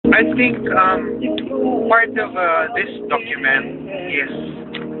I think part of this document is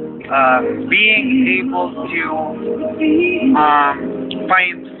being able to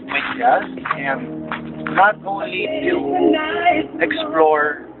find myself and not only to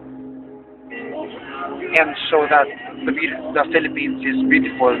explore and show that the Philippines is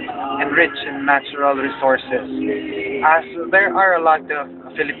beautiful and rich in natural resources. As there are a lot of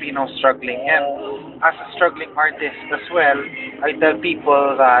Filipinos struggling, and as a struggling artist as well, I tell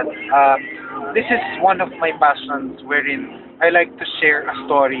people that this is one of my passions wherein I like to share a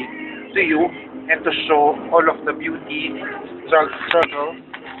story to you and to show all of the beauty, struggle,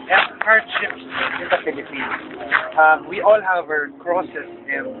 and hardships in the Philippines. We all have our crosses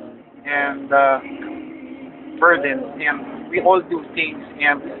and burdens, and we all do things,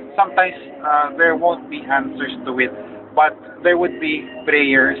 and sometimes there won't be answers to it, but there would be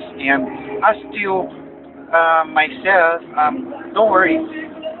prayers. And as to myself, don't worry.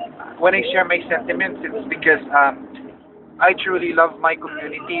 When I share my sentiments, it's because I truly love my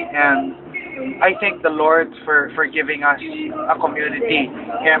community, and I thank the Lord for giving us a community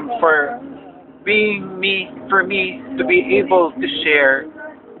and for for me to be able to share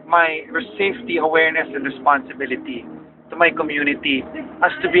my safety awareness and responsibility to my community,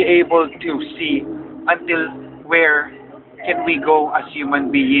 as to be able to see until where can we go as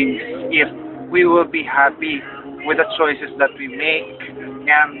human beings if we will be happy with the choices that we make,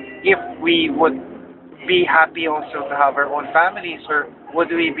 and if we would be happy also to have our own families, or would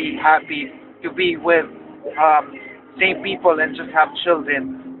we be happy to be with same people and just have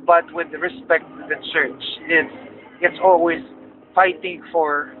children, but with the respect to the church. It's always fighting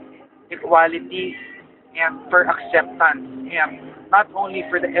for equality and for acceptance, and not only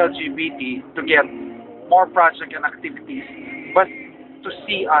for the LGBT to get more projects and activities, but to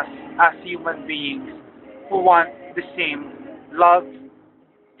see us as human beings who want the same love,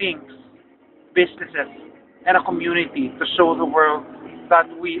 things, businesses, and a community to show the world that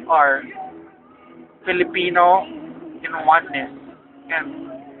we are Filipino in oneness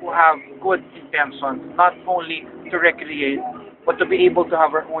and who have good intentions, not only to recreate, but to be able to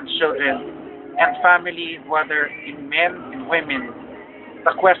have our own children and family, whether in men and women.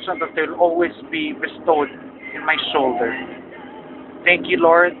 The question that will always be bestowed in my shoulder. Thank you,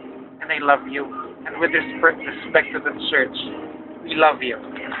 Lord, and I love you. And with respect to the church, we love you.